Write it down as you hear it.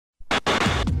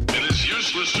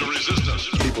useless to resist us.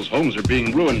 People's homes are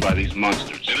being ruined by these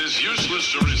monsters. It is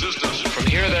useless to resist us. From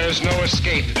here, there is no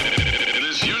escape. It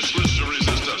is useless to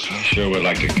resist us. I sure would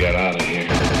like to get out of here.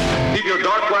 Keep your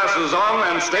dark glasses on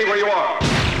and stay where you are.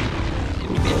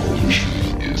 The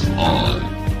revolution is on.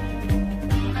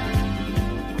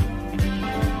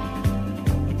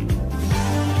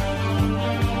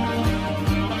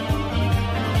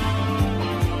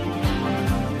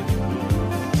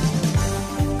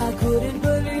 Couldn't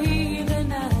believe the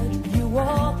night you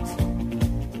walked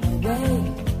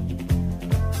away.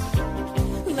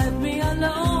 Left me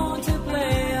alone to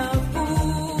play a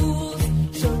fool's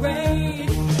charade.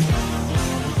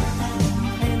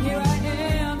 And here I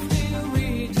am still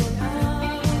reaching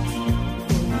out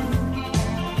for you.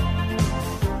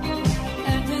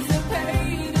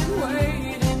 Anticipating,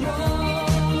 waiting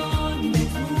on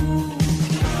next move.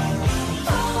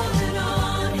 Holding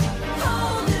on,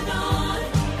 holding on.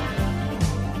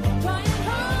 Trying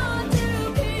hard to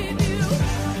keep you.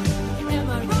 Am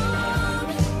I wrong?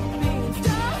 Being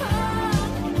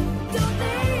stuck. Don't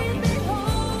leave me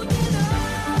holding on.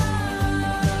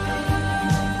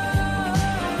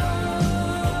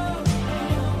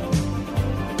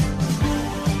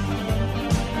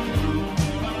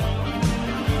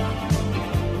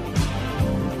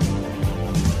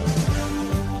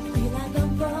 Feel like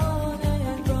I'm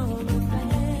falling from a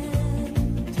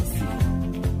fantasy.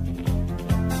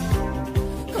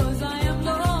 'Cause I am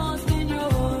lost in your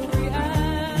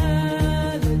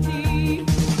reality.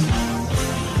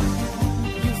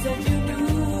 You said you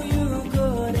knew you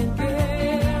couldn't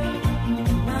get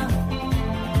enough.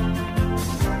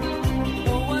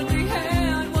 But what we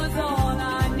had was all I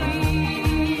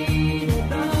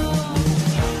needed.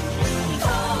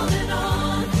 Holding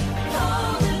on,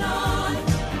 holding on.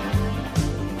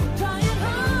 Trying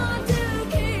hard to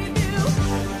keep you.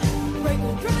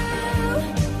 Breaking through,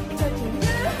 touching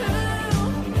you.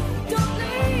 Don't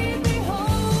leave me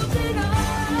holding on.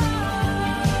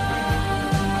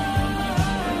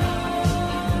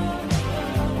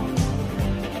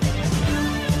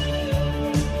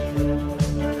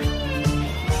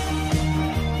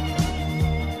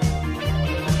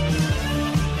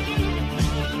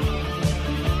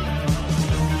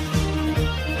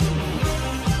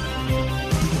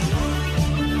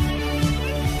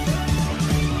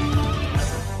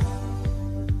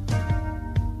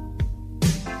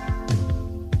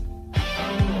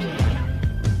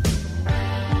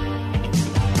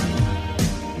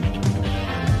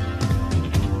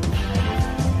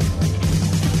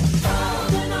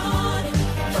 Holding on,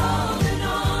 holding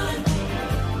on.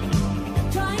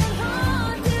 Trying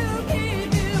hard to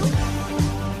keep you.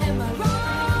 Am I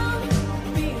wrong?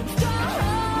 Being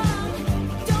strong.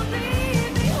 Don't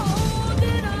leave me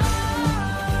holding on.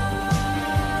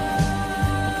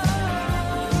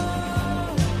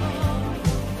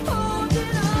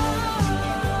 Holding on.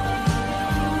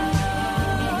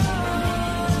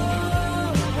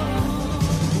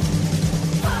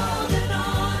 Holding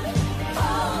on,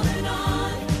 holding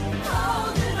on,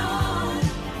 holding on.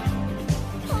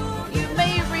 You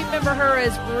may remember her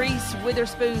as Reese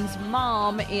Witherspoon's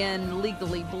mom in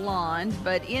Legally Blonde,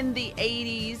 but in the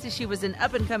 80s, she was an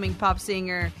up-and-coming pop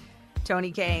singer,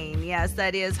 Toni Kane. Yes,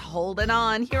 that is Holding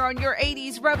On here on your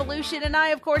 80s Revolution, and I,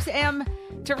 of course, am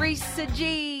Teresa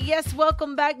G. Yes,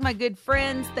 welcome back, my good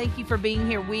friends. Thank you for being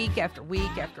here week after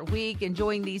week after week,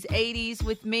 enjoying these 80s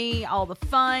with me, all the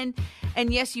fun.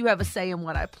 And yes, you have a say in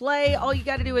what I play. All you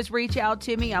got to do is reach out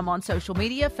to me. I'm on social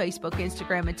media, Facebook,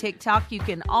 Instagram, and TikTok. You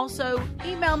can also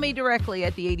email me directly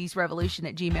at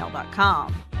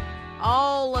the80srevolution@gmail.com.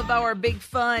 All of our big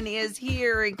fun is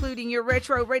here, including your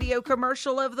retro radio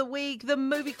commercial of the week, the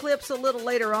movie clips a little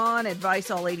later on, advice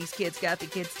all 80s kids got the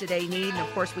kids today need, and of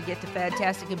course we get to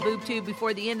Fantastic and Boob Tube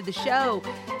before the end of the show.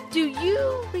 Do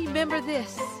you remember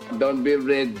this? Don't be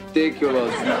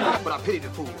ridiculous. But I pity the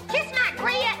fool. Kiss my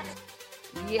grits.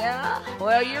 Yeah?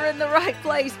 Well, you're in the right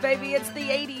place, baby. It's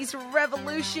the 80s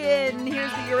Revolution.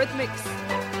 Here's the Eurythmics.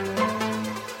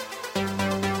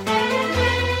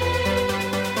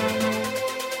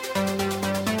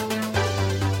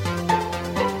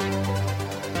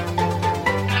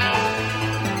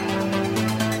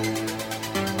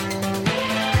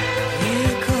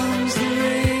 Here comes the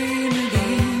rain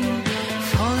again,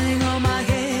 falling on my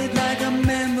head like a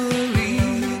memory,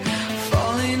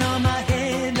 falling on my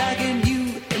head like a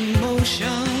new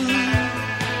emotion.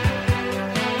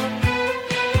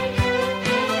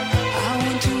 I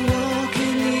want to walk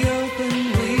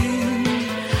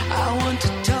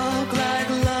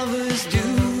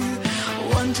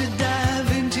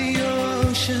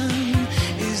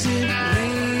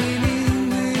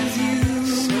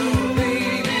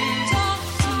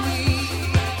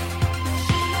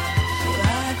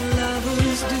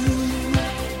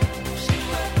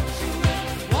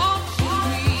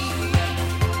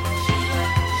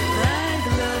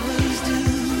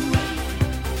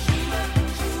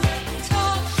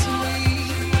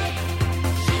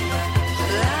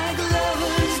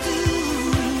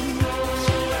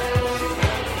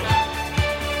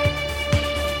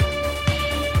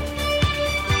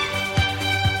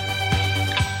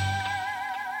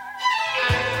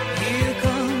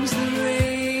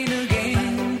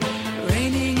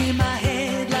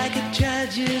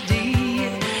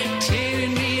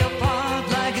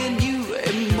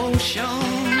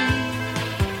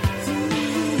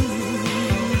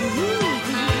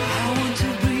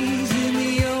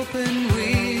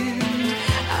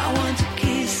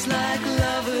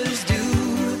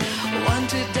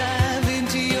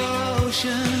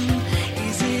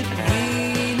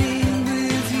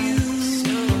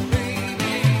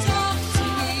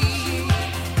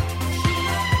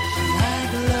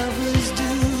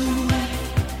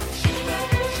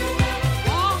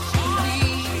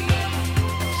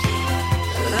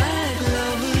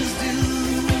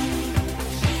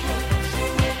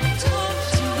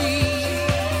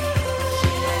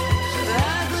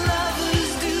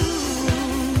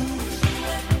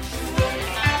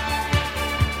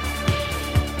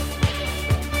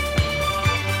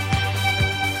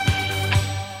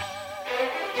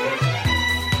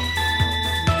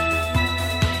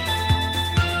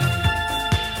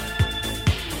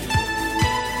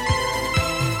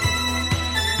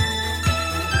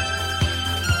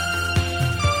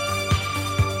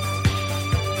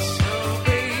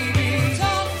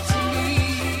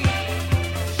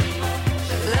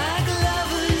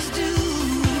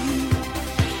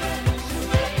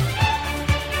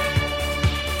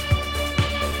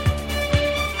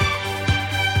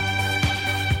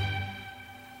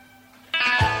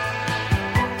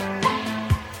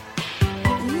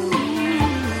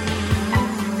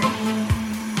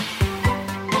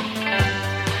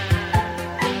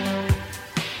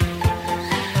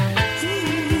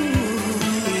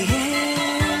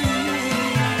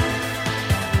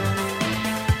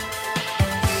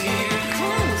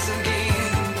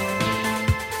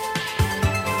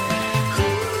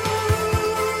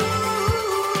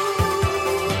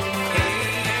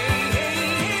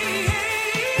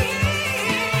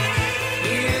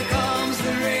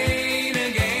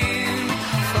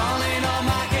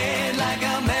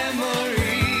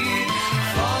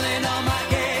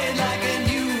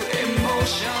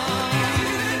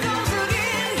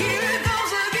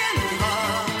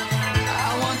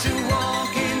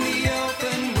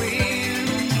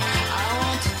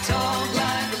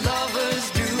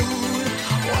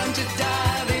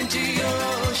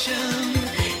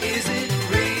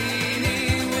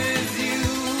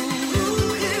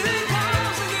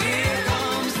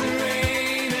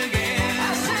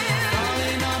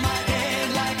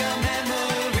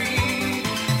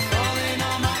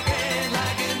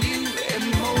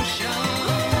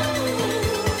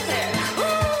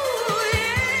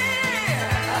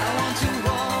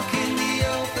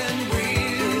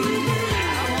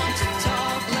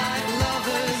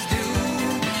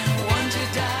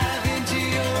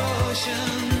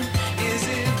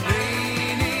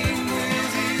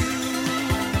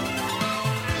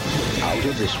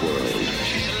of this world.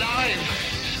 She's alive!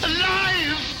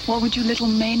 Alive! What would you little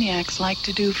maniacs like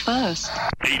to do first?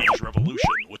 80s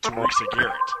Revolution with Teresa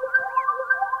Garrett.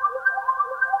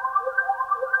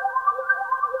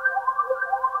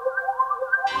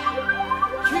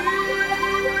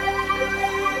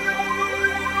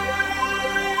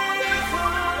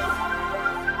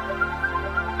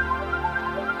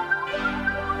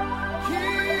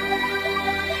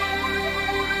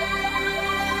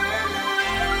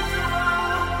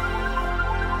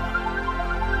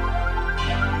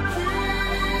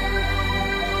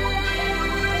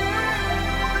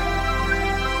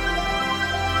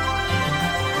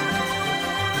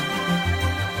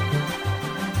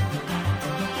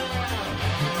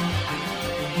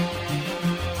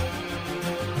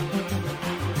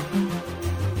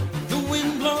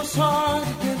 Hard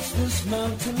against this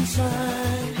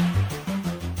mountainside,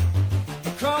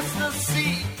 across the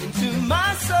sea into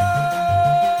my soul.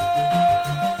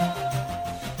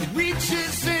 It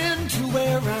reaches into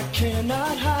where I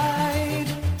cannot hide,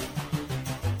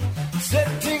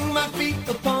 setting my feet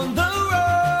upon the road.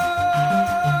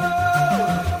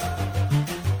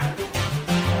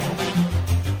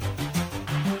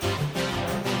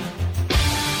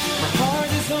 My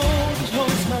heart is old, it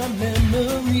holds my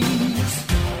memories.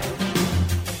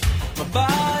 My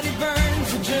body burns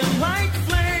a gem-like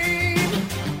flame,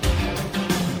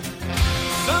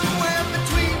 somewhere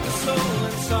between the soul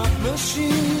and soft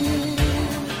machine.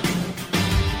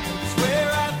 It's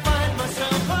where I find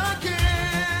myself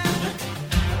again.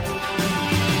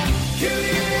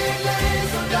 Cutie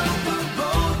lays on down the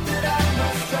road that I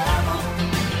must travel.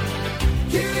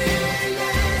 Cutie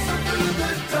lays on through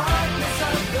the darkness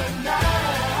of the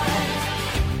night.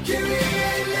 Cutie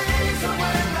lays on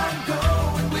where I'm going.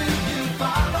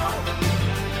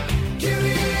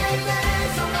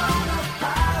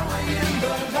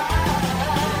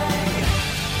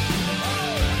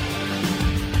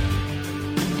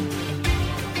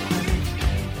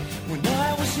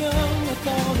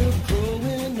 Thought of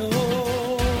growing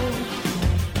old,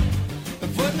 of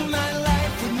what my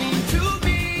life would mean to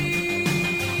me.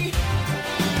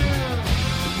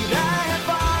 But I have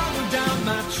followed down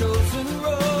my chosen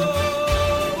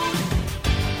road.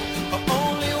 I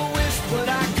only wished what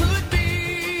I could be.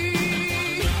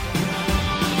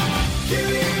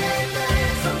 Curie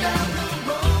lays on down the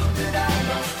road that I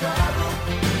must travel.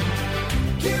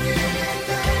 Curie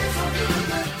lays on through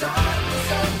the darkness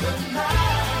of the night.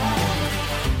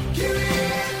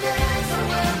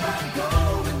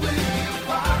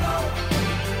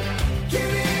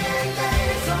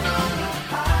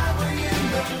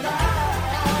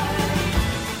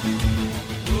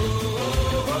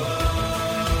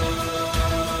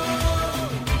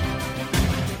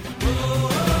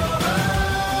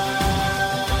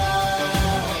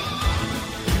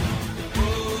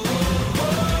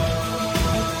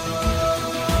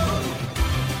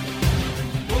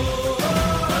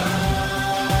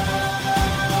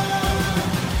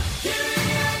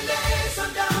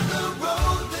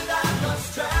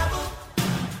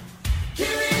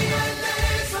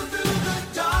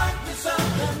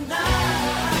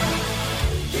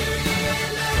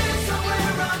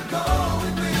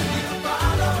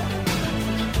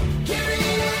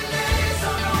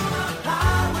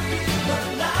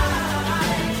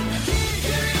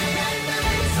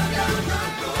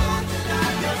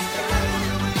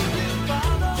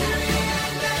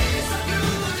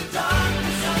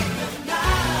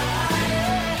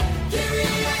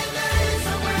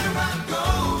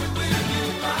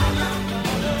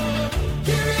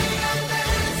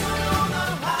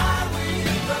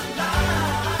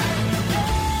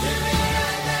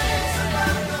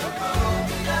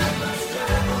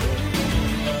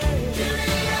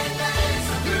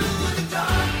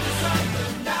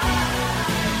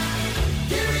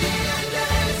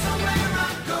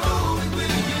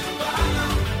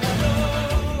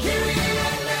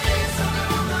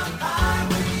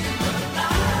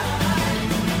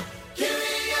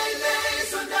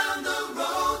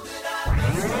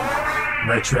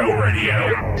 Retro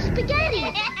Radio. Spaghetti!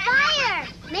 Fire!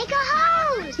 Make a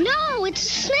hose! No, it's a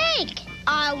snake!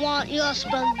 I want your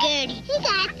spaghetti. He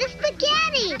got the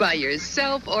spaghetti! By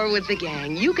yourself or with the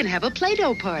gang, you can have a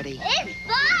Play-Doh party. It's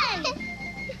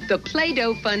fun! The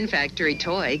Play-Doh Fun Factory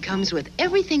toy comes with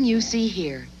everything you see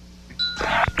here.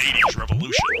 80s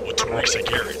Revolution with Teresa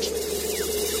Garrett.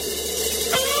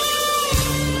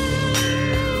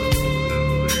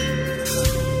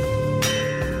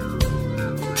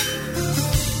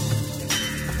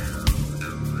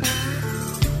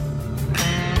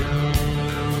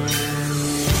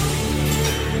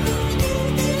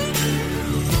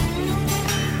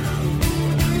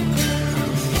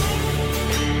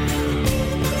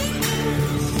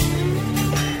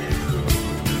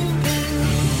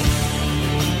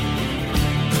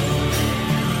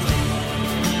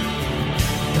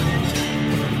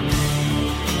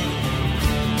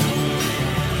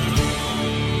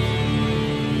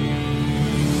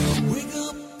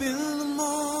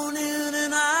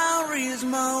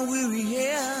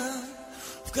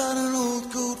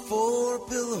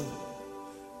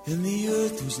 and the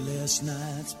earth was last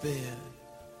night's bed.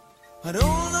 I don't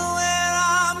know where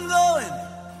I'm going,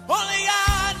 only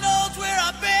God knows where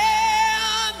I've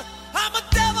been. I'm a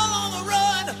devil on the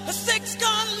run, a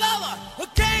six-gun lover, a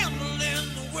candle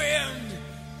in the wind.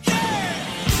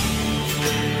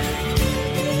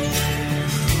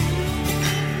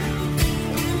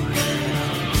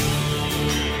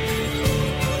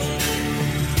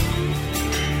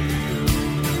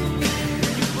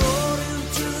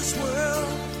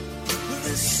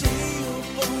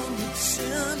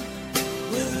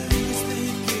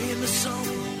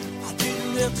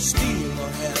 Have to steal or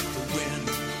have to win.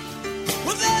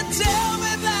 Well, then tell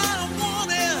me that I'm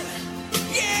wanted.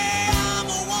 Yeah, I'm a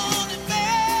wanted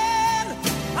man.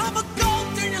 I'm a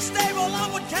goat in your stable.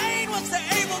 I'm what Cain was the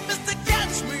able. Mister,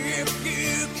 catch me if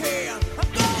you can. I'm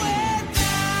going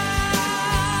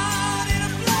down in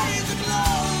a blaze of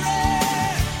glory.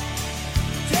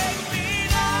 Take me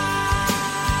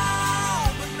now,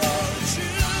 but no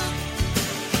truth.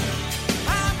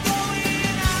 I'm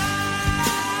going out.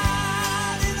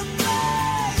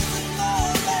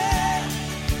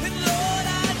 And Lord,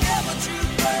 I never drew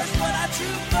first, but I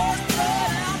drew first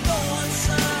blood. I'm going,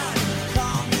 son,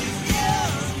 call me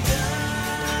young gun.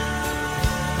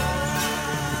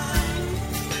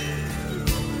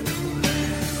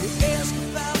 You ask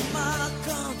about my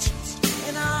conscience,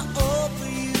 and I offer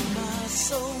you my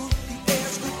soul. You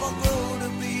ask if I'll grow to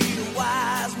be a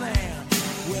wise man.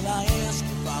 Well, I ask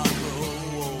if I'll grow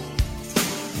old.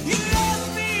 You ask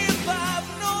me if I've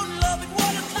known love and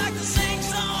what it's like to sing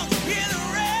songs in the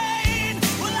rain.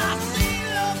 Well, I've seen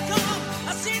love come,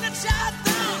 I've seen it shine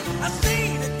down, I've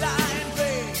seen it die in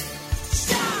vain.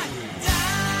 Shine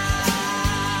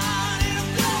down in a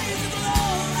blaze of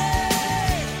glory.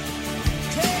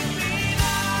 Take me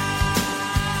now,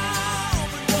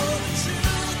 but know the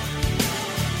truth.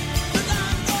 'Cause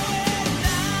I'm going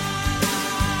down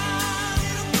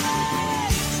in a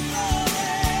blaze of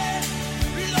glory.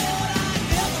 Lord, I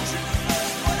never drew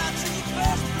first, but I drew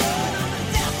first blood. I'm the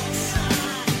devil's son.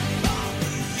 Call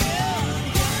me young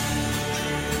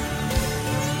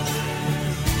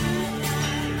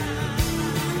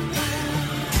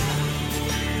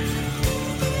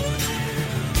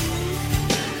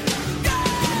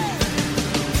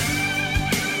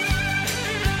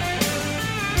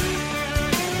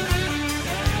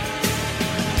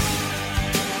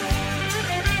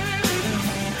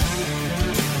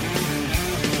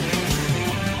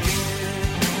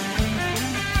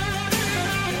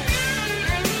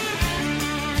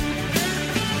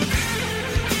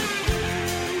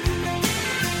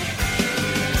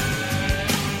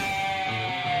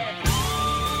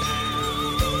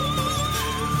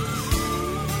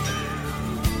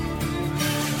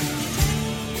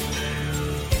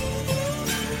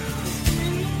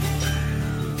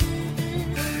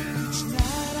Each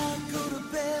night I go to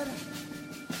bed,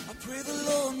 I pray the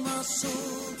Lord my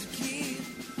soul to keep.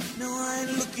 No, I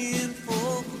ain't looking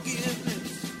for forgiveness,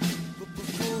 but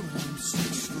before I'm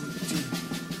 6 foot deep.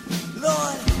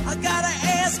 Lord, I gotta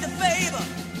ask a favor,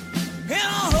 and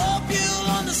I hope you'll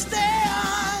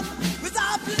understand. 'Cause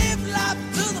I've lived life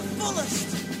to the fullest.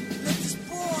 Let this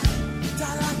boy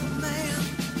die like a man,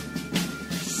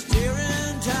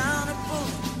 staring down a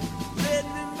bullet. Let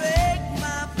me make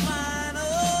my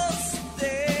final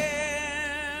stand.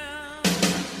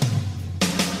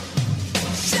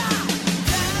 Shine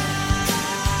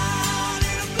down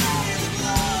in a blaze of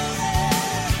glory.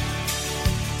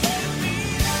 Take me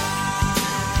now,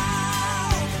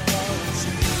 but know the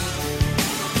truth.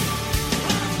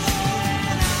 I'm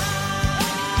going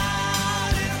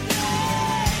out in a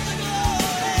blaze of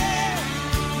glory.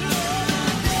 Lord,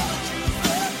 I never drew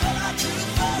first, but I drew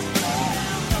first blood.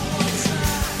 I'm going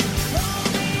shine. Call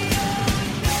me young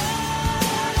gun.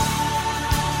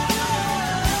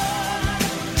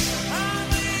 I'm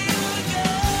the young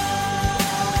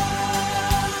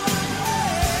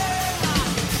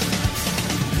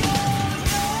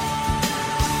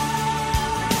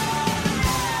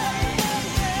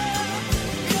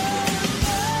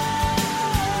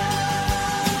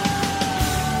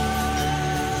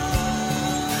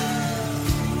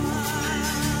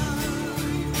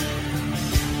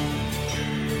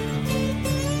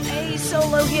A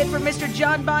solo hit from Mr.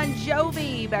 John Bon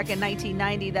Jovi back in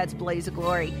 1990. That's Blaze of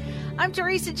Glory. I'm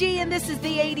Teresa G, and this is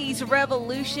the 80s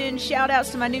Revolution. Shout outs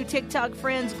to my new TikTok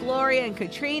friends, Gloria and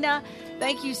Katrina.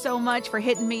 Thank you so much for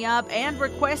hitting me up and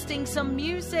requesting some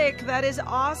music. That is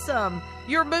awesome.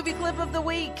 Your movie clip of the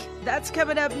week, that's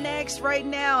coming up next right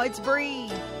now. It's Bree.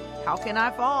 How Can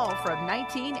I Fall from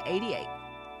 1988.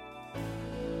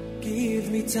 Give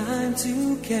me time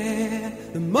to care.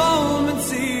 The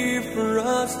moment's here for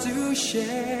us to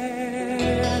share.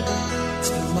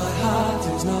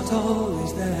 is not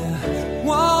always there.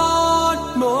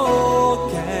 What more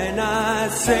can I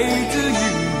say to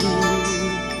you?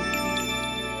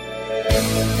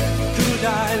 Could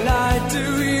I lie to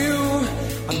you?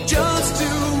 I'm just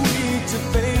too weak to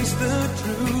face the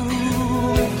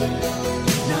truth.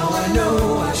 Now I know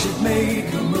I should make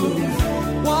a move.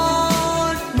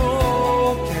 What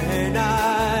more can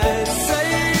I say?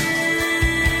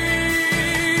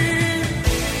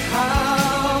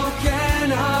 How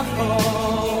can I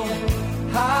fall?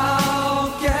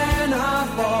 How can I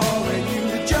fall when you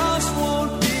just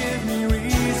won't give me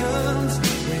reasons?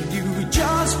 When you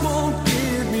just won't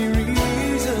give me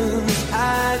reasons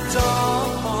at all.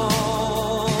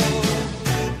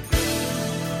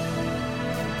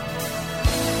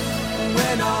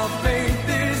 When our faith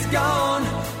is gone,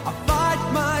 I fight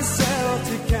myself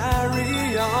to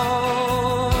carry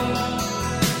on.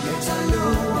 Yes, I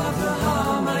know of the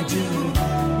harm I do.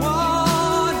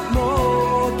 What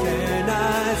more can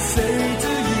I say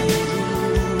to you?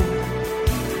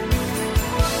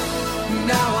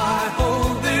 Now I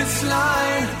hold this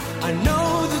line. I know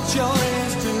the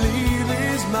choice to leave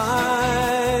is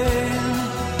mine.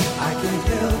 I can't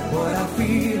help what I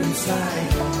feel inside.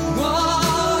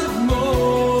 What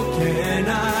more can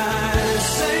I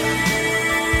say?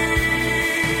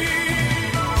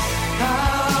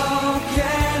 How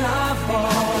can I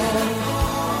fall?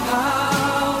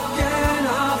 How can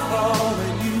I fall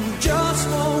when you just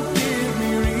won't give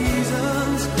me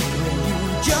reasons? When you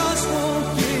just won't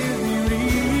give me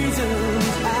reasons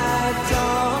at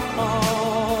all.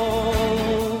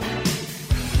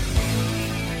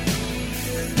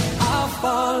 I'll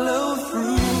follow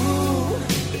through.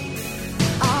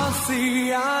 I'll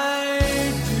see I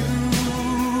do.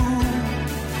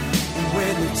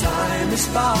 When the time is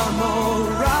far more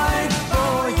right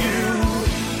for you,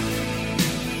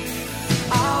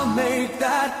 I'll make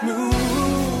that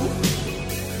move.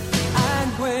 And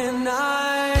when I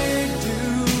do,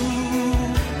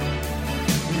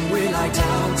 will I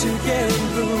down to get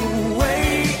the way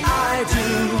I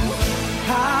do?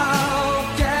 How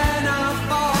can I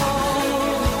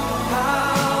fall?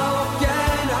 How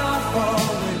can I fall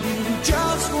when you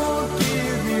just won't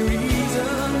give me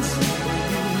reasons? When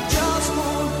you just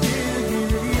won't give me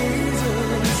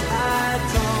reasons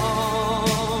at all.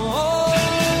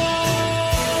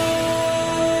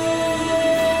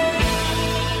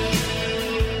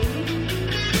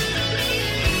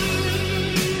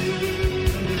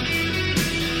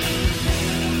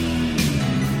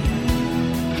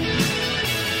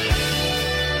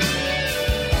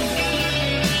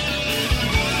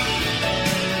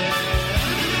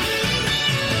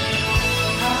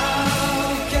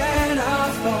 How can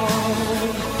I fall?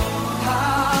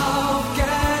 How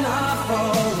can I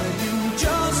fall when you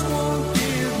just won't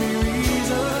give me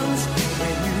reasons?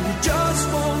 When you just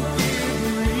won't give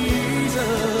me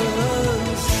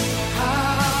reasons?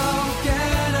 How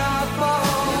can I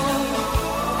fall?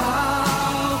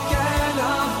 How can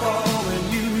I fall when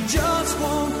you just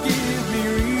won't give me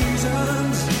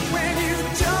reasons? When you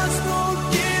just won't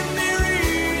give me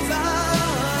reasons?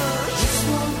 Just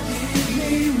won't give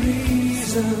me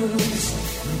reasons.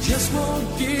 Just won't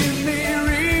give me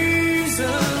reasons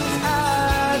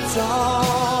at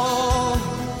all.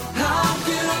 How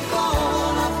can I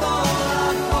fall? I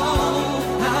fall.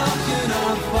 How can I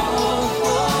fall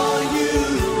for you?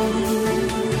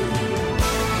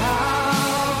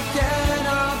 How can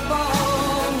I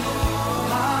fall?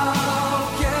 How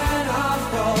can I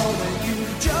fall when you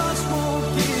just won't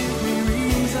give me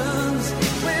reasons?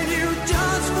 When you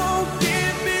just won't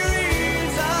give me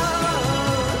reasons?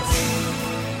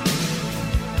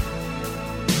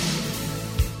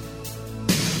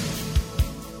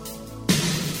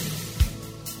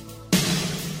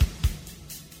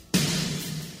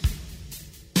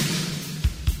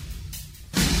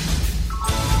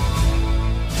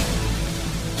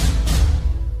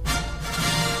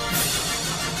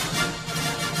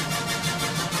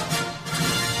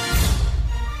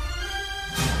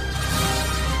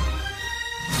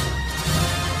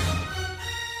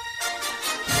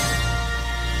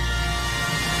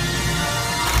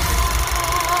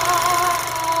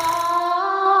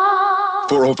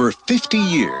 For over 50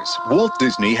 years, Walt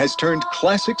Disney has turned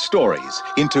classic stories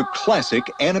into classic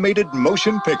animated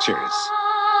motion pictures.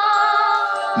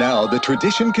 Now the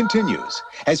tradition continues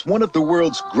as one of the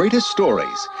world's greatest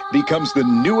stories becomes the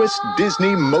newest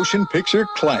Disney motion picture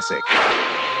classic,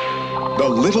 The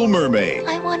Little Mermaid.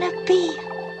 I want to be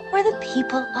where the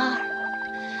people are.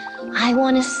 I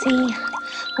want to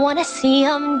see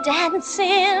them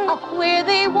dancing. Up where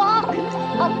they walk,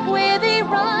 up where they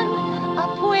run,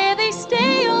 up where they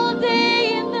stay all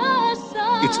day in the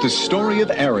sun. It's the story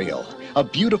of Ariel, a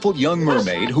beautiful young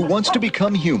mermaid who wants to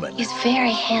become human. He's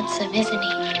very handsome, isn't he?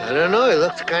 I don't know. He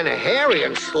looks kind of hairy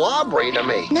and slobbery to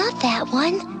me. Not that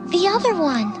one. The other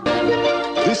one.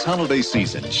 This holiday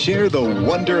season, share the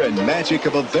wonder and magic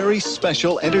of a very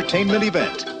special entertainment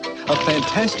event. A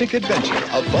fantastic adventure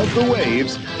above the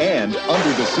waves and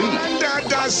under the sea. Under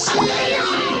the sea!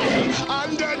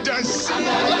 Under the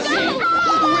sea!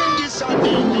 When the sun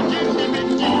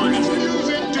begins to lose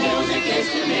it to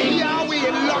me. Yeah, we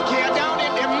in luck here, down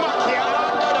in the muck here,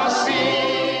 under the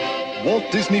sea.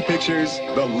 Walt Disney Pictures,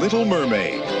 The Little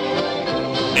Mermaid.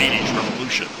 80s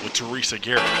Revolution with Teresa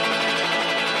Garrett.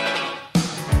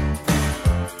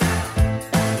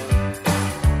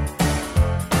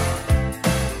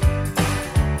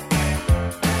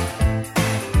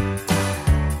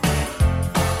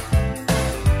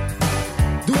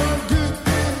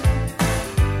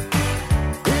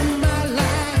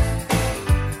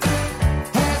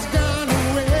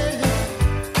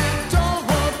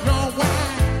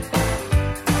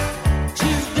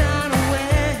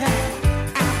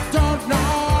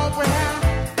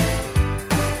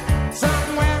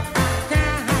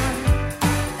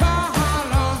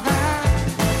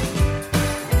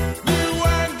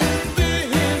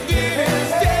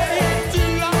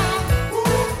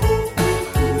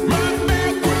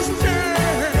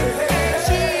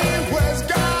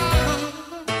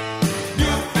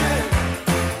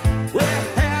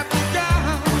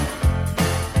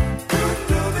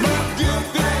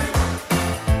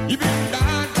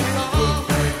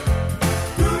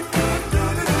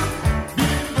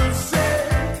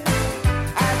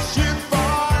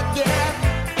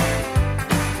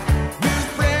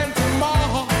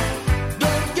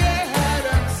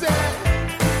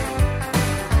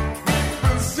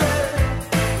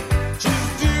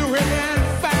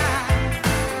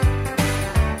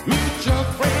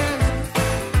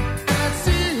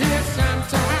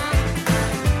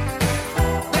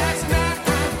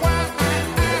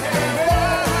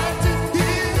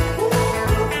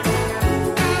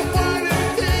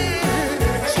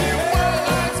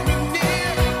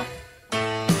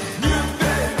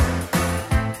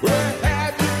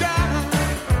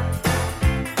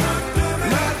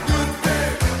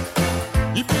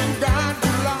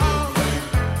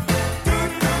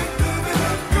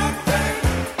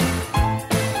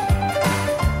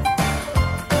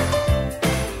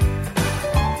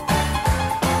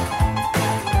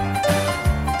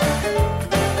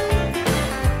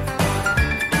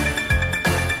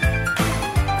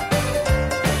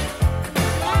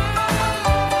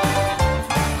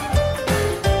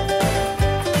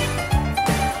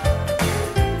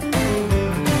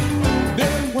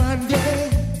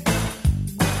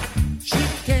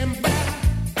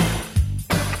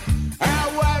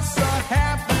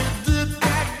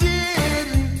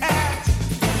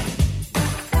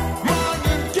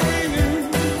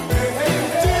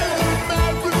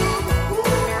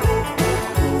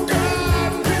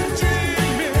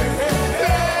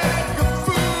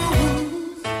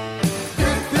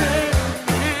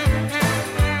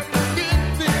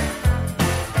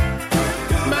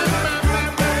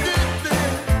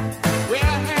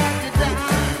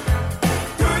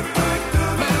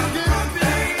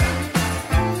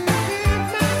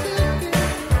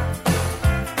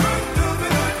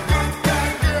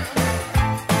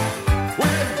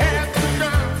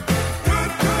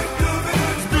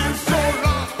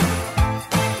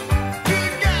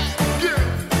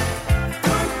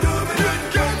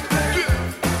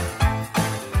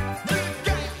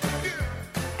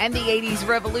 And the 80s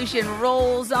revolution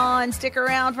rolls on. Stick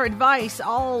around for advice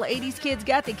all 80s kids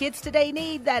got the kids today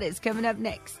need. That is coming up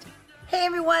next. Hey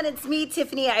everyone, it's me,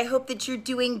 Tiffany. I hope that you're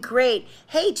doing great.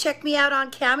 Hey, check me out on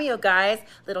Cameo, guys.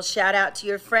 Little shout out to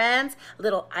your friends.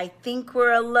 Little I think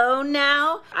we're alone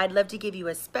now. I'd love to give you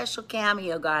a special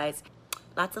cameo, guys.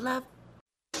 Lots of love.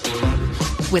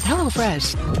 With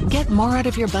HelloFresh, get more out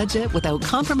of your budget without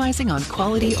compromising on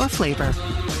quality or flavor.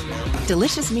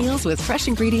 Delicious meals with fresh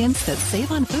ingredients that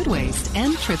save on food waste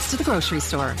and trips to the grocery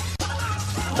store.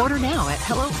 Order now at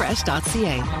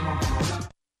HelloFresh.ca.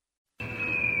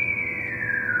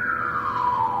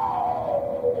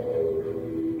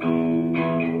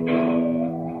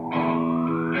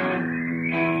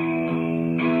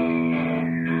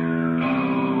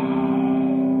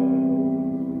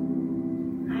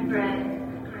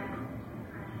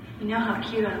 You know how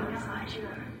cute I look inside you.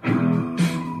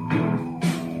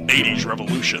 80s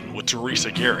Revolution with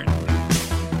Teresa Garrett.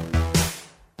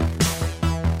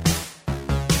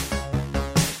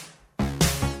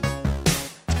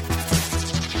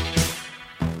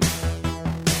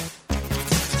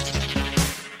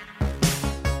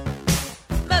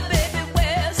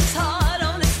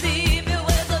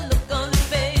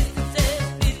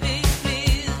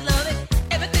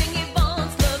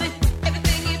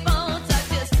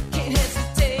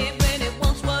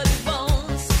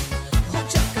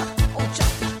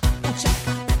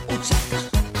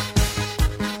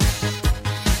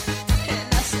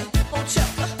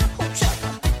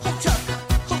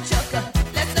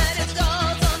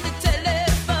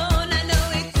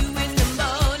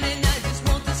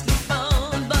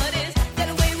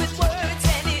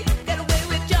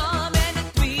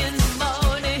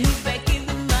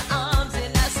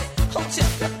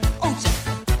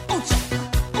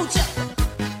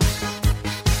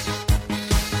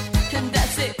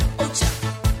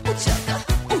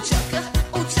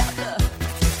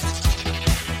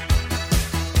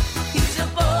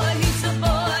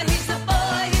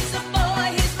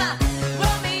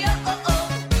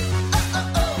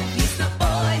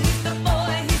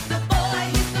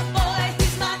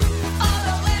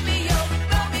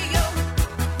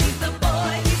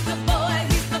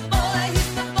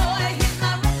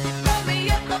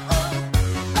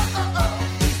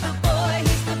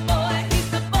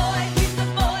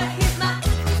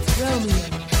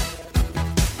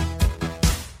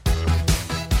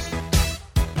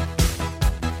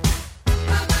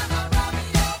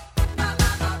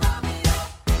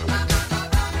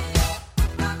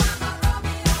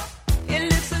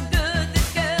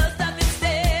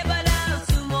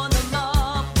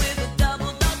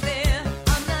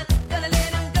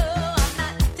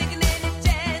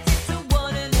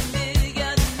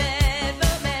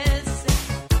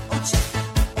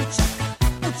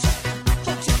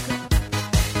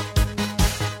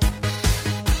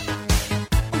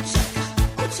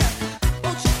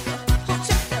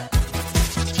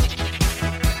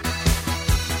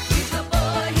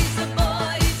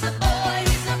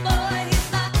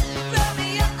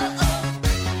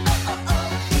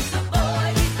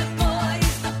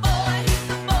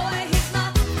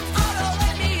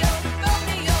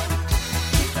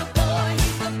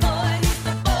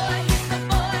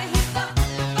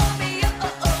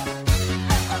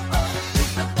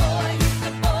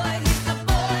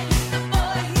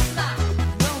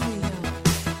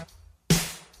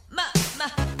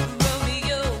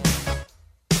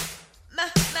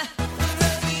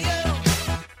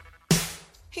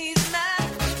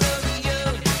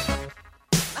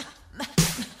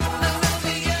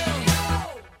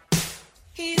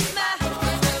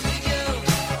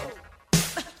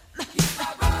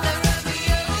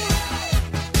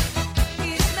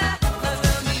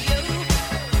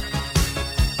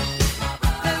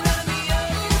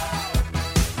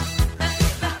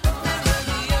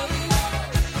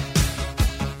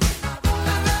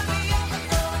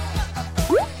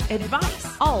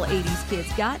 advice all 80s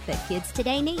kids got that kids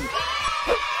today need.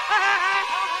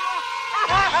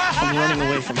 I'm running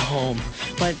away from home.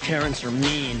 My parents are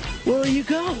mean. Where will you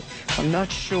go? I'm not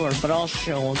sure, but I'll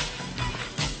show them.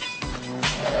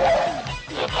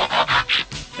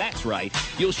 That's right.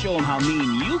 You'll show them how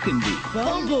mean you can be.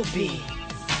 Bumblebee.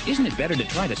 Isn't it better to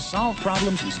try to solve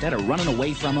problems instead of running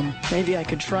away from them? Maybe I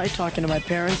could try talking to my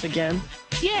parents again.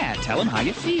 Yeah, tell them how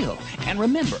you feel. And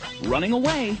remember, running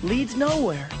away leads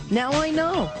nowhere. Now I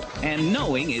know. And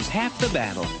knowing is half the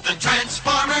battle. The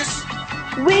Transformers.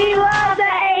 We love the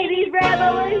 80s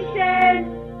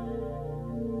revolution.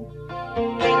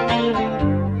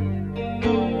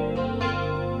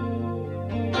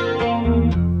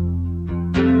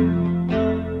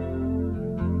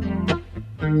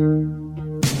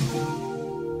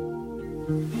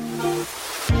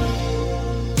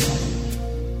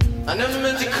 I never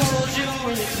meant to cause you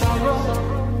any sorrow.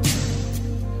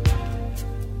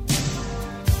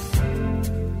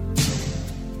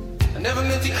 I never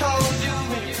meant to cause you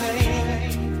any pain.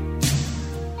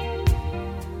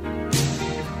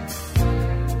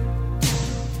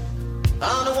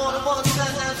 I'm the one who wants to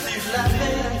have you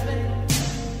laughing.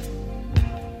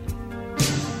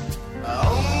 I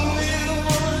only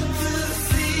want to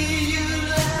see you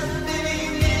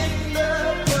laughing in the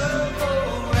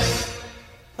purple rain.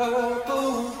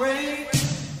 Purple rain,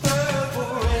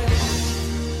 purple rain.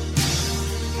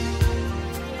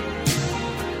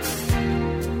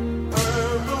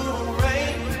 Purple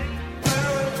rain,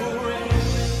 purple rain.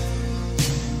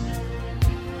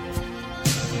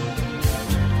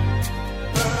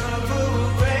 Purple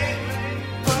rain,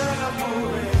 purple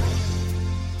rain.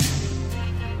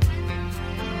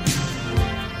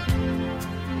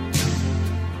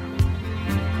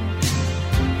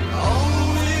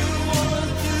 Only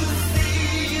want to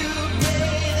see you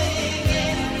bathing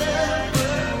in the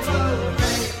purple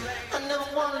rain. I never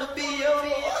wanted to be your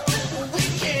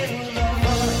weekend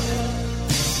lover.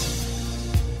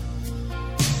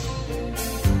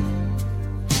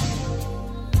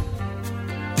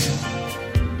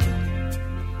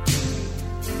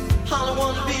 I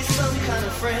want to be some kind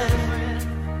of friend.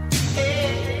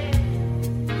 Hey.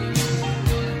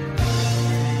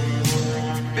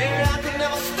 Baby, I can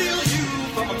never steal you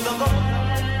from another.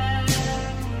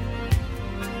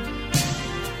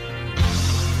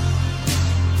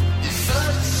 It's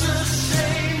such a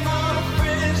shame our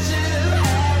friendship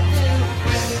had to end.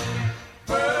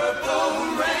 Purple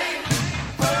rain,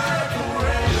 purple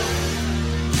rain.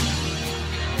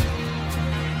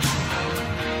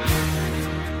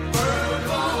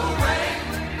 Purple rain,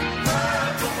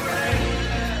 purple rain.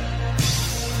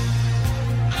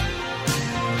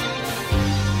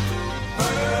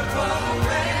 Purple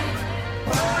rain,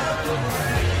 purple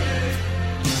rain.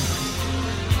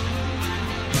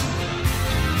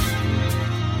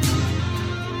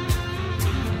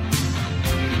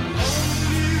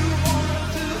 Only want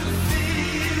to see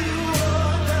you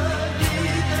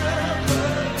underneath the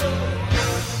purple.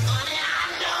 Honey, I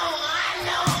know,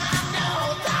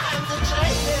 times are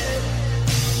changing.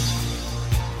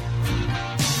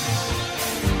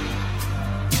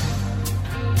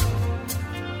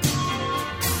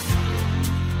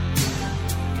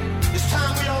 It's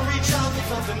time we all reach out for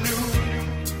something new.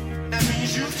 That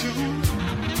means you too.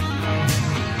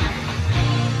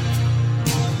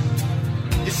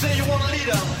 You say you want a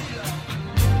leader,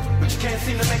 but you can't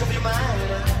seem to make up your mind.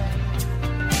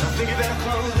 I think you better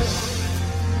close it.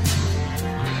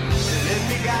 Let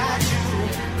me guide you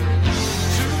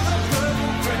to the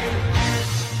purple rain.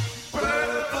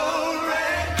 Purple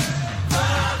rain,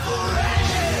 purple rain.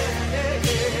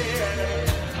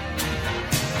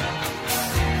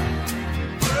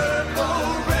 Purple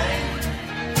rain,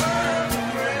 purple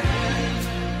rain.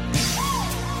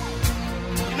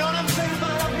 You know what I'm saying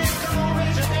about up here? Come on,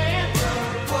 raise your hand.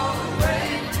 Purple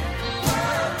rain,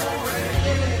 purple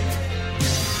rain.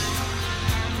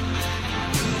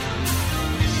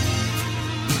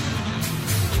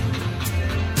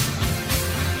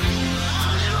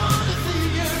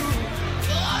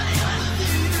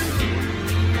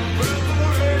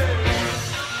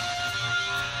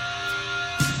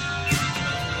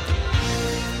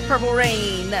 Purple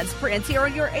Rain, that's Prince here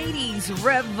on your 80s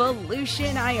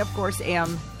Revolution. I, of course,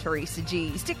 am Teresa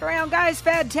G. Stick around, guys.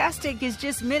 Fantastic is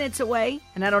just minutes away.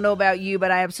 And I don't know about you,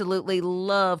 but I absolutely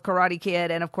love Karate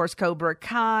Kid and, of course, Cobra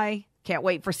Kai. Can't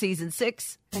wait for season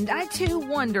 6. And I, too,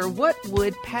 wonder what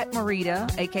would Pat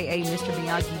Morita, a.k.a. Mr.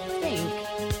 Miyagi, think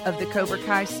of the Cobra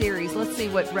Kai series. Let's see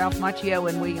what Ralph Macchio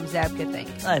and William Zabka think.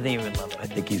 I think he would love it. I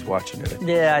think he's watching it.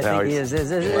 Yeah, I Now think he he's is.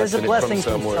 There's a blessing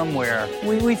from from somewhere.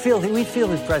 We feel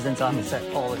his presence on the set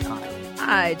all the time.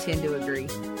 I tend to agree.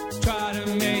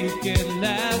 to make it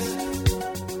last.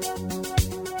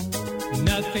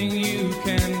 Nothing you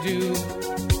can do.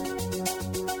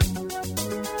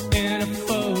 In a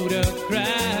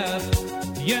photograph,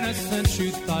 the innocent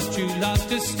truth thought you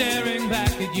lost is staring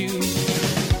back at you.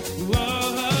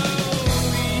 Whoa,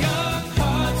 young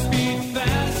hearts beat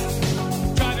fast,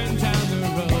 driving down the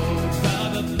road of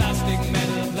a plastic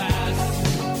metal glass.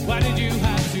 Why did you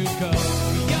have to go?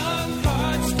 Young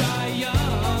hearts die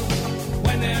young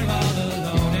when they're all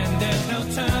alone, and there's no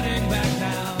turning back now.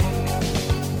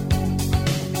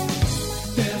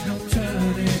 There's no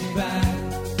turning back.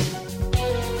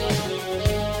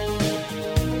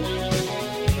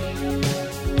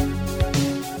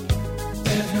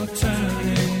 There's no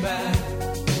turning back.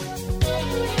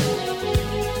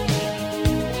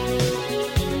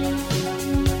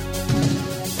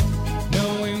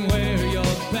 Knowing where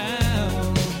you're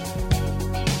bound,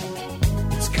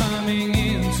 it's coming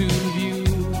into view.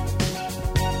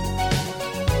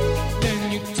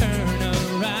 Then you turn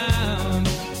around.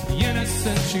 The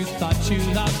innocence you thought you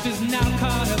lost is now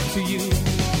caught up to you.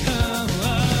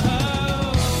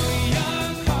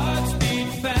 Young hearts beat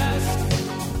fast,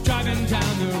 driving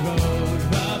down the road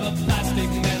of a plastic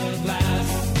metal glass.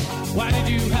 Why did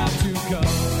you have to go?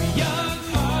 Young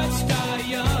hearts die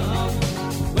young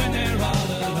when they're all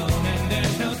alone, and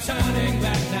there's no turning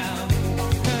back now.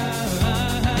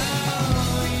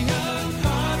 Young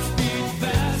hearts beat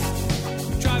fast,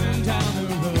 driving down the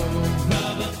road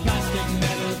of a plastic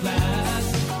metal glass.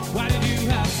 Why did you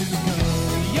have to go?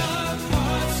 Young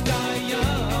hearts die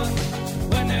young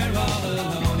when they're all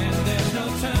alone, and there's no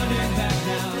turning back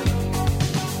now.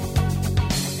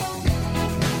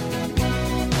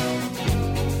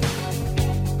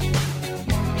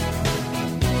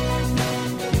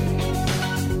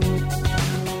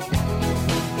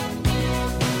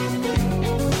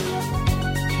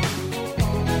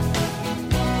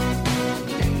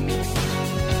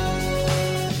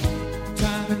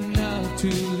 Time enough to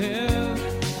live,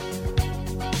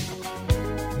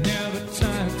 never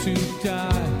time to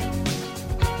die.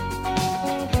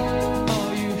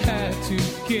 All you had to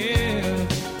give,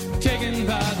 taken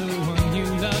by the one you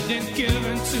loved and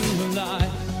given to a lie.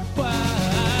 Why?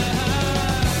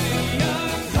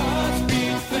 Young hearts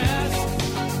beat fast,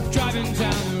 driving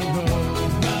down the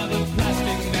road of a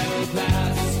plastic metal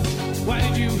glass. Why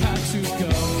did you have to go?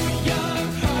 Young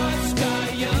hearts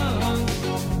die young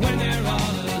when they're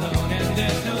all alone, and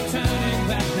there's no turning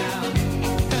back now.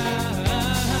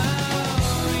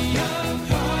 Young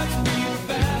hearts beat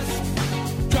fast,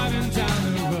 driving down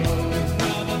the road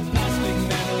of a plastic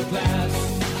metal glass.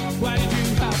 Why did you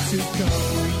have to go?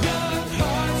 Young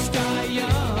hearts die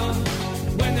young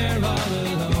when they're all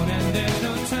alone, and there's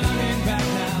no turning back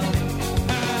now.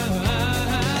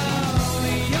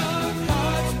 Young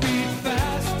hearts beat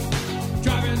fast,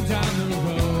 driving down the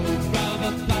road of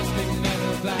a plastic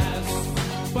metal glass.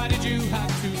 Why did you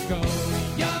have to go?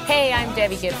 Hey, I'm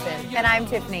Debbie Gibson. And I'm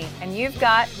Tiffany. And you've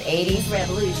got the 80s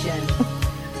Revolution.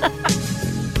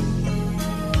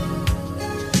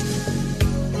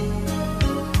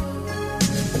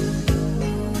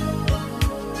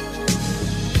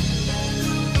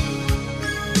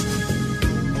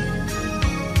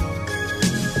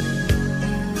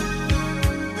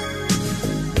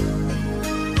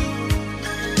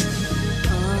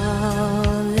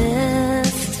 All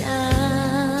this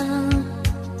time,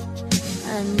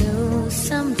 I knew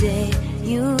someday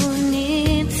you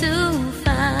need to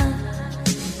find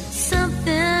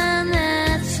something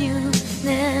that you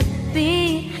left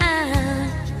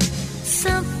behind,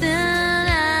 something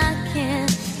I can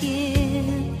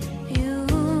give you.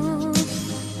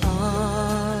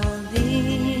 All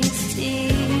these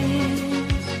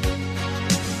tears,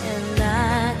 and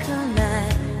like a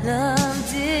light, love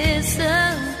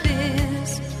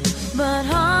disappears, but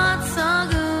hearts are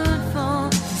good for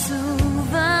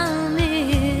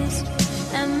souvenirs,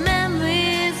 and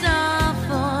memories are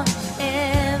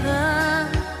forever.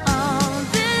 All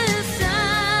this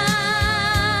time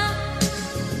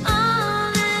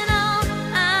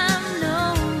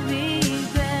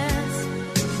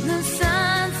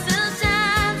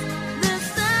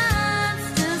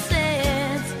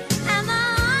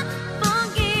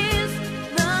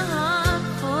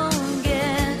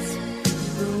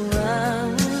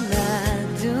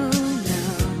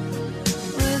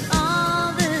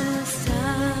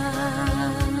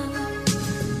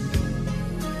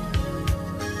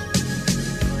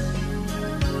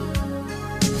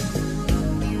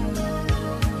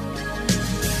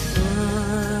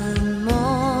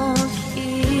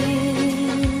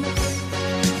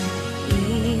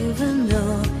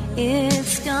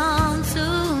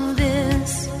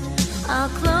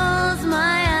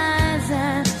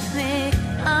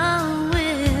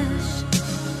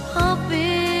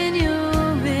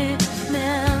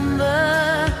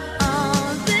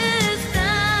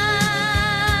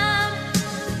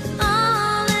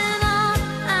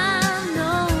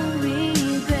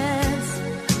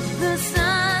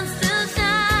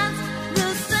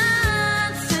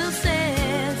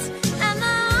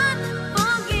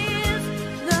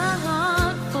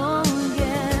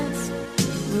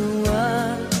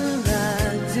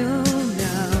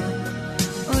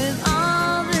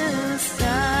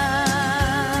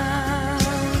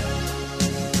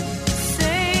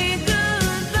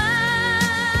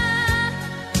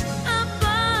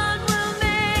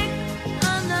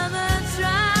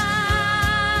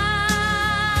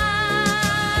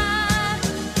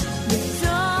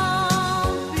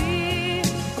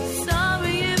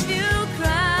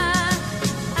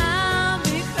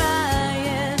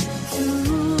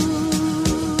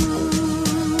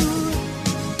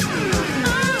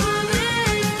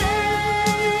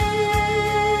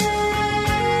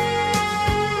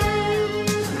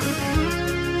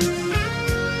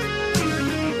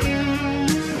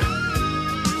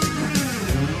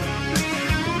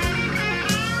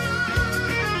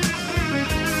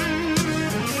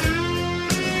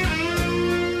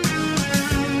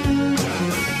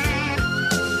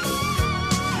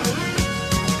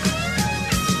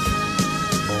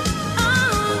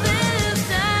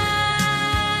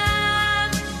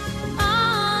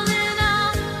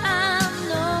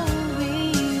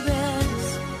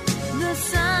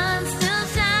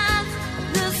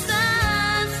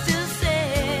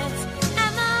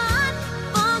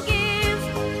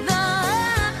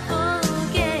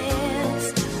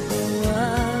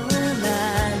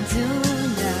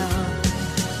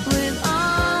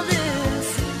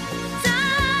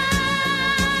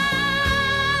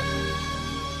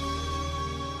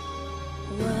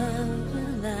What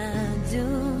will I do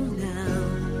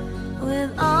now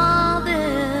with all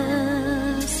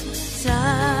this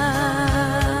time?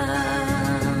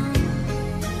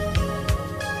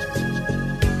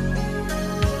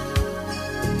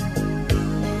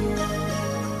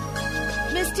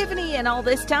 Miss Tiffany and all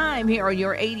this time here on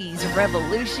your 80s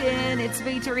Revolution. It's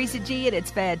me, Teresa G, and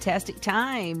it's Fantastic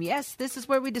Time. Yes, this is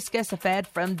where we discuss a fad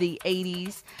from the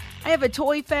 80s. I have a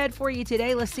toy fad for you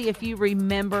today. Let's see if you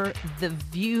remember the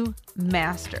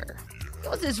Viewmaster. It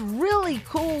was this really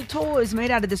cool toy. It was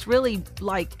made out of this really,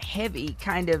 heavy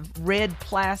kind of red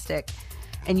plastic.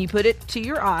 And you put it to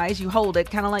your eyes. You hold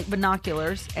it, kind of like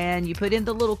binoculars. And you put in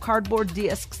the little cardboard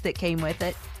discs that came with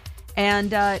it.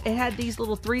 And it had these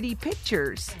little 3D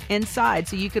pictures inside,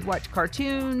 so you could watch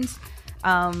cartoons,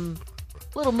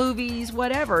 little movies,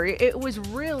 whatever. It was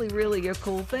really, really a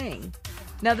cool thing.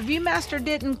 Now, the Viewmaster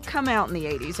didn't come out in the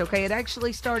 80s, okay? It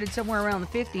actually started somewhere around the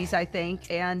 50s, I think,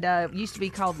 and it used to be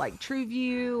called,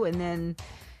 TrueView, and then,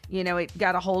 it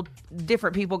got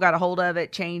different people got a hold of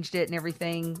it, changed it and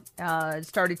everything,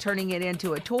 started turning it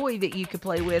into a toy that you could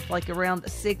play with, around the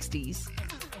 60s.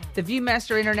 The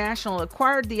Viewmaster International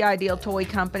acquired the Ideal Toy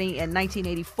Company in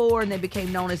 1984, and they became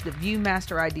known as the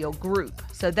Viewmaster Ideal Group.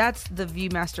 So that's the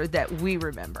Viewmaster that we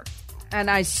remember.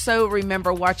 And I so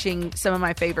remember watching some of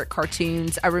my favorite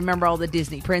cartoons. I remember all the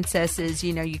Disney princesses.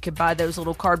 You could buy those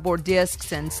little cardboard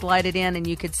discs and slide it in, and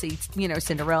you could see,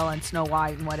 Cinderella and Snow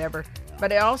White and whatever.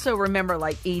 But I also remember,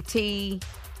 E.T.,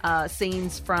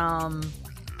 scenes from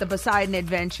the Poseidon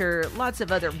Adventure, lots of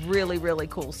other really, really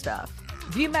cool stuff.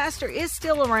 Viewmaster is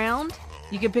still around.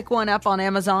 You can pick one up on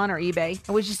Amazon or eBay.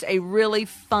 It was just a really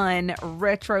fun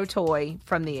retro toy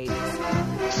from the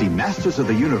 80s. See Masters of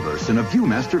the Universe in a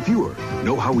Viewmaster viewer.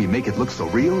 Know how we make it look so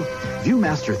real?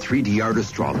 Viewmaster 3D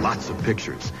artists draw lots of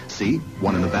pictures. See?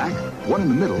 One in the back, one in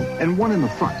the middle, and one in the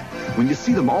front. When you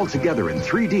see them all together in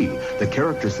 3D, the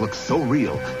characters look so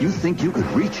real, you think you could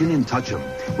reach in and touch them.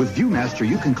 With Viewmaster,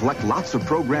 you can collect lots of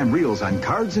program reels on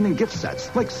cards and in gift sets,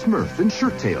 like Smurf and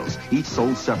Shirt Tails, each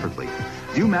sold separately.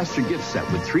 Viewmaster gift set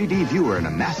with 3D viewer and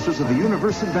a Masters of the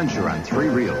Universe adventure on 3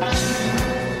 reels.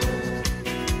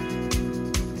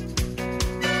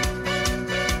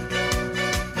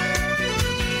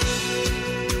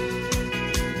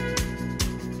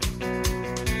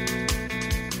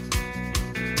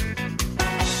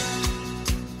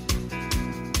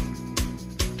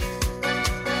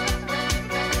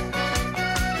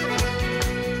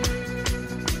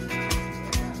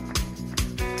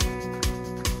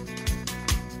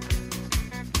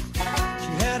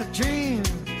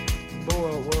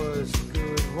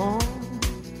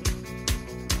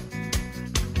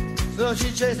 So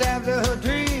she chased after her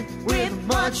dream with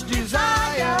much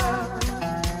desire.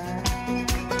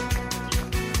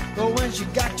 But when she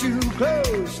got too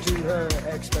close to her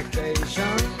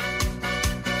expectation,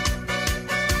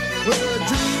 well, her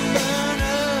dream burned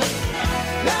up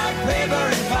like paper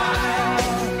and fire.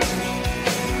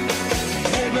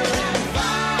 Paper and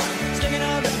fire, sticking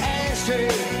up the ashtray.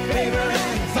 Paper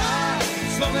and fire,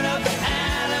 smoking up the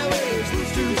alleyways.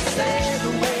 Who's to say the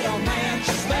way a man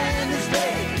should spend his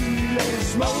day?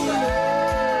 Smoker,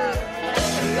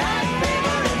 like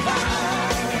paper and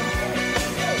fire.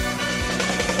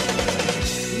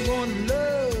 He wanted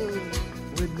love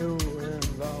with no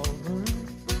involvement.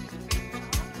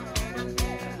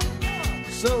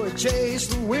 So he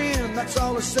chased the wind, that's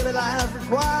all the city life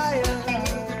required.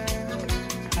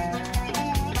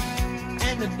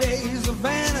 And the days of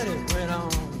vanity went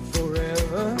on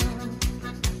forever.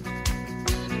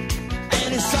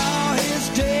 And he saw his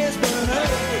days burn up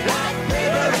like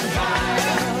paper and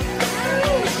fire.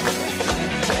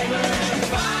 Paper and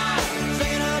fire,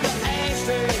 singing up the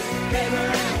ashtray. Paper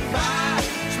and fire,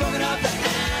 smoking up the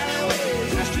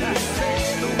alleyways. Just to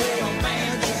say the way a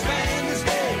man should spend his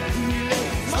day.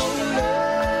 Smoking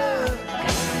love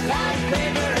like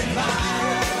paper and fire.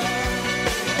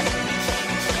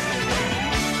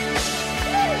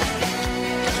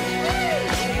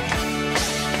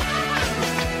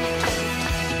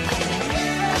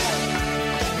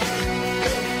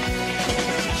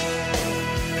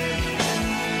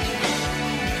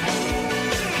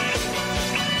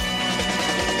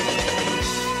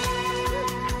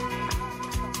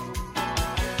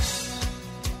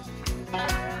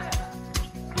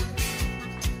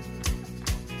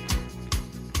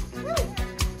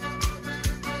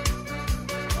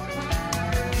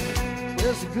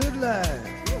 There's a good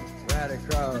life right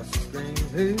across the screen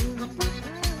here.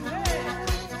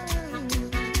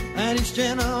 And each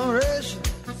generation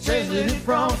says it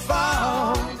from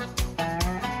far.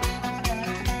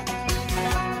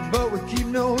 But we keep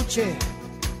no check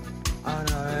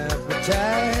on our appetite.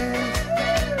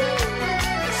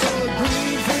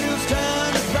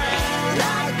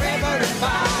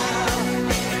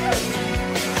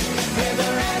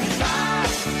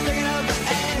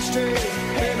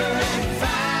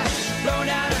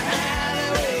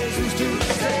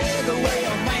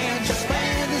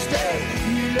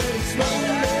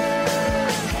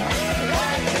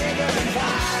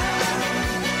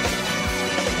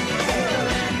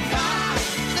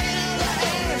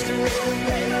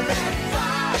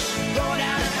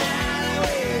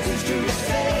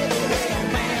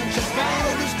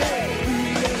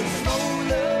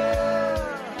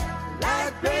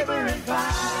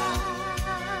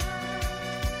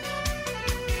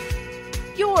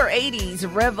 your 80s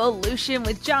revolution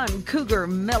with John Cougar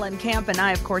Mellencamp, and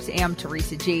I, of course, am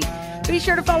Teresa G. Be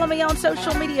sure to follow me on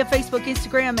social media, Facebook,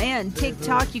 Instagram, and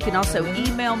TikTok. You can also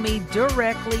email me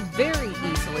directly, very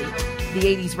easily,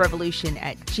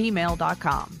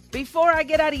 the80srevolution@gmail.com. Before I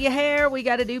get out of your hair, we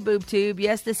got to do Boob Tube.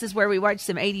 Yes, this is where we watch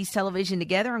some 80s television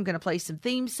together. I'm going to play some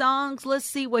theme songs. Let's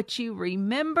see what you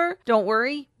remember. Don't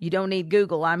worry, you don't need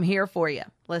Google. I'm here for you.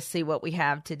 Let's see what we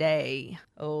have today.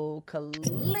 Oh,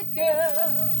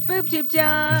 Kaliko. Boob Tube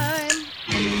time.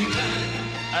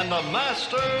 And the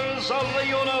masters of the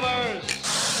universe.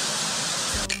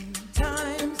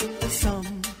 Sometimes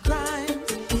some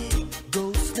crimes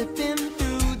go slipping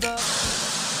through the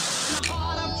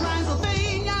heart of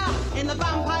Transylvania in the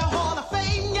Vampire Hall of Fame.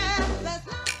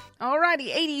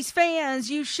 Alrighty, 80s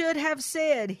fans, you should have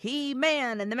said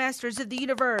He-Man and the Masters of the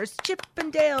Universe, Chip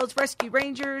and Dale's Rescue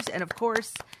Rangers, and of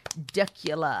course,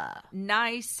 Duckula.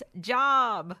 Nice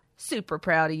job. Super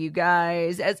proud of you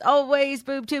guys. As always,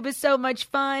 BoobTube is so much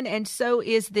fun, and so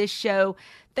is this show.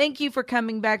 Thank you for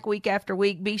coming back week after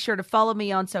week. Be sure to follow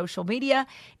me on social media.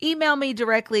 Email me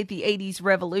directly at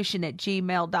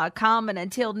the80srevolution@gmail.com. And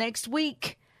until next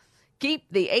week, keep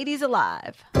the 80s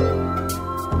alive.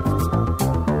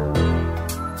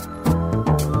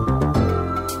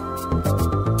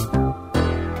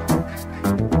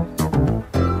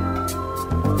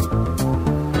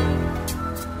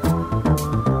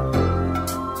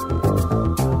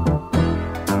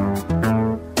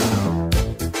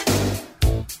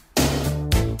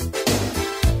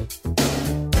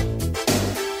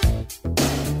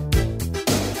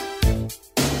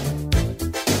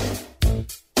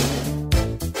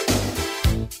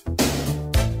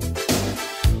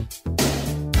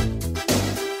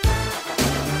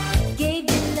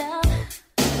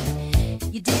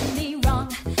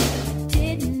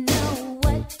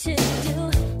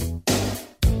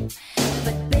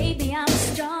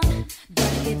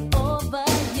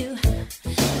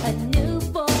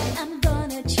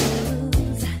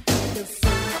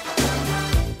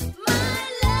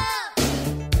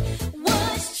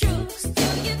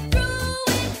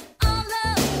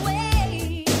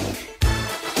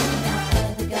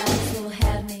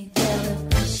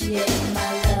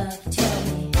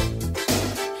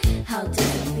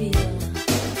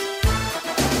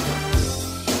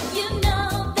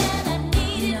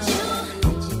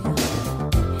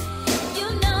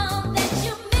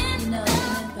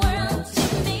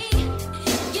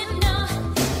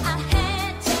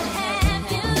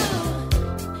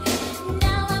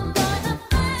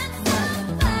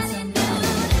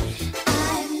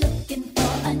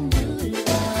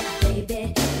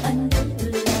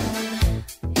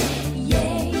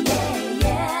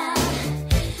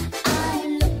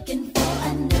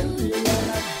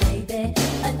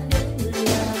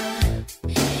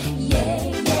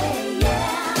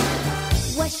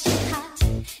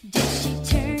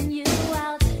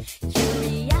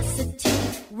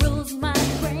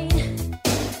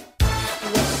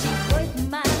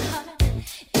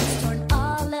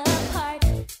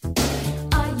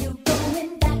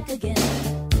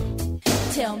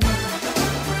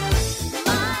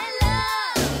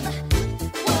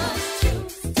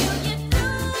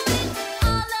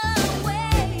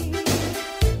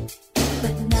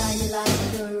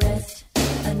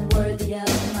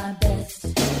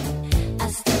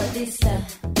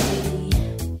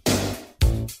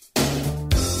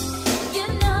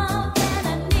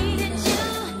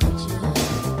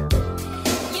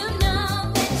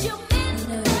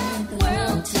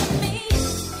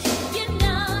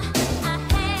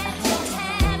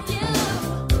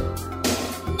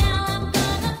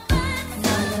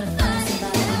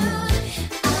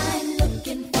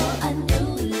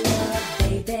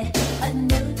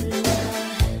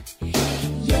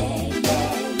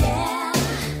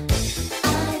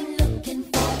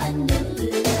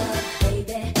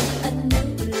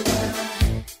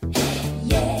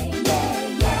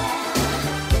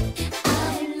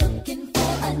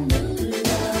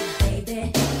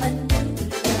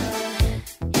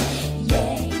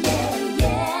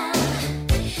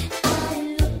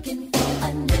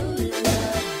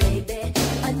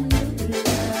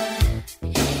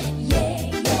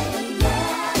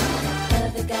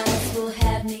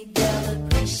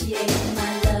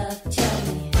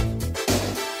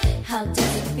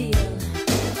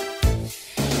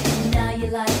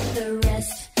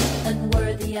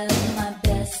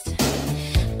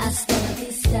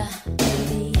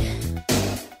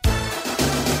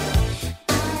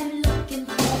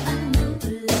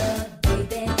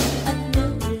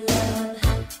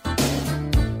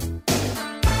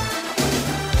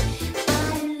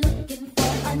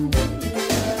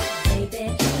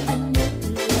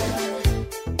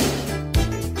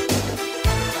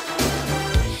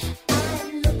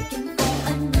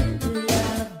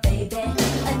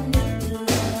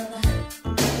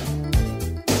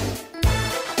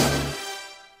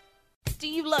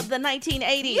 love the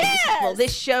 1980s? Yes! Well,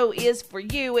 this show is for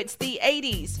you. It's the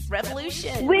 80s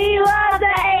Revolution. We love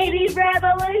the 80s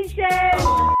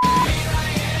Revolution.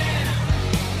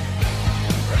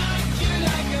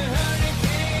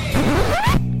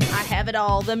 I have it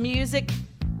all. The music,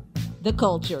 the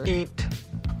culture, Eat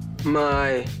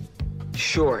my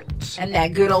shorts. and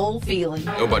that good old feeling.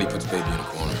 Nobody puts baby in a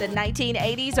corner. The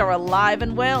 1980s are alive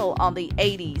and well on the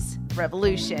 80s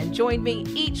Revolution. Join me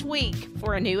each week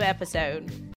for a new episode.